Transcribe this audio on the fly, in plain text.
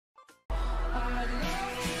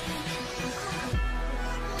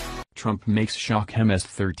Trump makes shock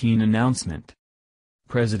MS-13 announcement.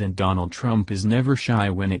 President Donald Trump is never shy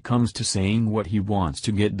when it comes to saying what he wants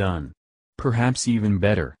to get done. Perhaps even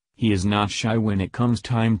better, he is not shy when it comes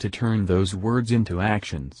time to turn those words into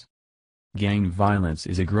actions. Gang violence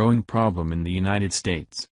is a growing problem in the United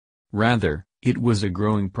States. Rather, it was a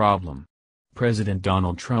growing problem. President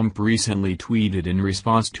Donald Trump recently tweeted in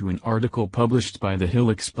response to an article published by The Hill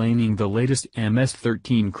explaining the latest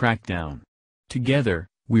MS-13 crackdown. "Together,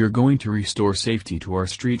 we're going to restore safety to our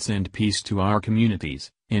streets and peace to our communities,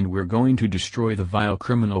 and we're going to destroy the vile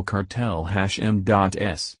criminal cartel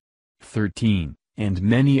MS-13, and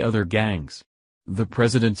many other gangs." The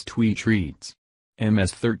president's tweet reads,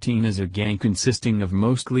 MS-13 is a gang consisting of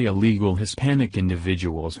mostly illegal Hispanic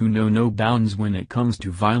individuals who know no bounds when it comes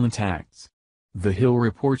to violent acts. The Hill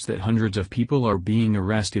reports that hundreds of people are being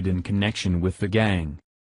arrested in connection with the gang.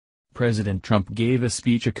 President Trump gave a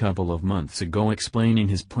speech a couple of months ago explaining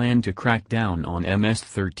his plan to crack down on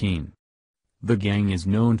MS-13. The gang is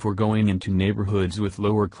known for going into neighborhoods with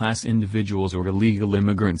lower-class individuals or illegal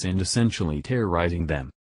immigrants and essentially terrorizing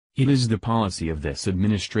them. It is the policy of this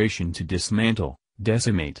administration to dismantle,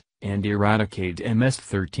 decimate, and eradicate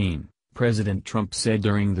MS-13, President Trump said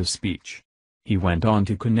during the speech. He went on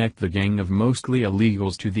to connect the gang of mostly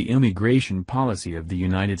illegals to the immigration policy of the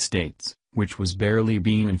United States, which was barely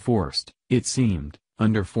being enforced, it seemed,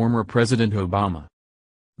 under former President Obama.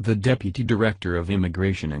 The Deputy Director of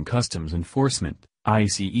Immigration and Customs Enforcement,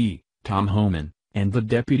 ICE, Tom Homan, and the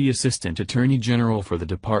Deputy Assistant Attorney General for the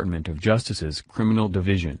Department of Justice's Criminal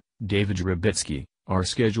Division, David Drabitsky, are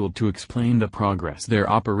scheduled to explain the progress their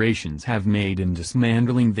operations have made in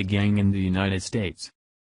dismantling the gang in the United States.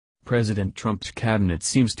 President Trump's cabinet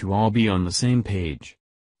seems to all be on the same page.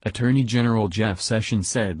 Attorney General Jeff Sessions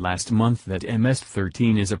said last month that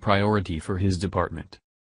MS-13 is a priority for his department.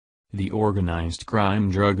 The Organized Crime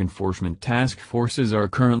Drug Enforcement Task Forces are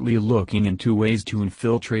currently looking into ways to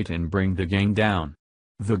infiltrate and bring the gang down.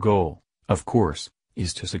 The goal, of course,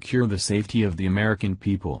 is to secure the safety of the American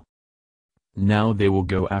people. Now they will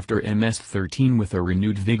go after MS-13 with a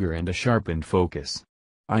renewed vigor and a sharpened focus.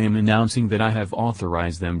 I am announcing that I have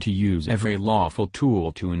authorized them to use every lawful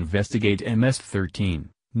tool to investigate MS-13,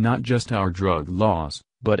 not just our drug laws,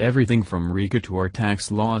 but everything from RICO to our tax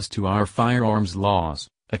laws to our firearms laws,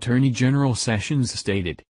 Attorney General Sessions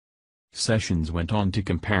stated. Sessions went on to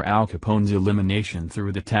compare Al Capone's elimination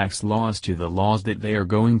through the tax laws to the laws that they are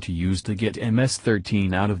going to use to get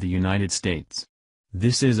MS-13 out of the United States.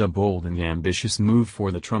 This is a bold and ambitious move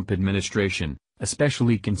for the Trump administration,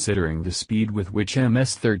 especially considering the speed with which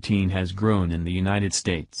MS-13 has grown in the United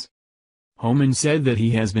States. Homan said that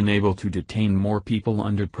he has been able to detain more people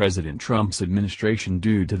under President Trump's administration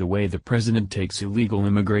due to the way the president takes illegal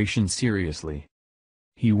immigration seriously.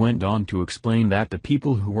 He went on to explain that the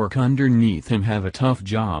people who work underneath him have a tough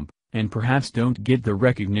job, and perhaps don't get the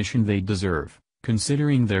recognition they deserve,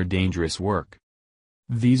 considering their dangerous work.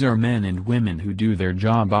 These are men and women who do their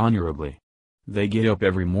job honorably. They get up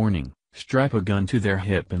every morning, strap a gun to their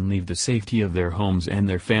hip and leave the safety of their homes and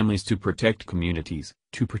their families to protect communities,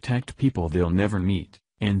 to protect people they'll never meet,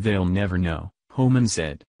 and they'll never know, Homan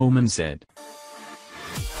said.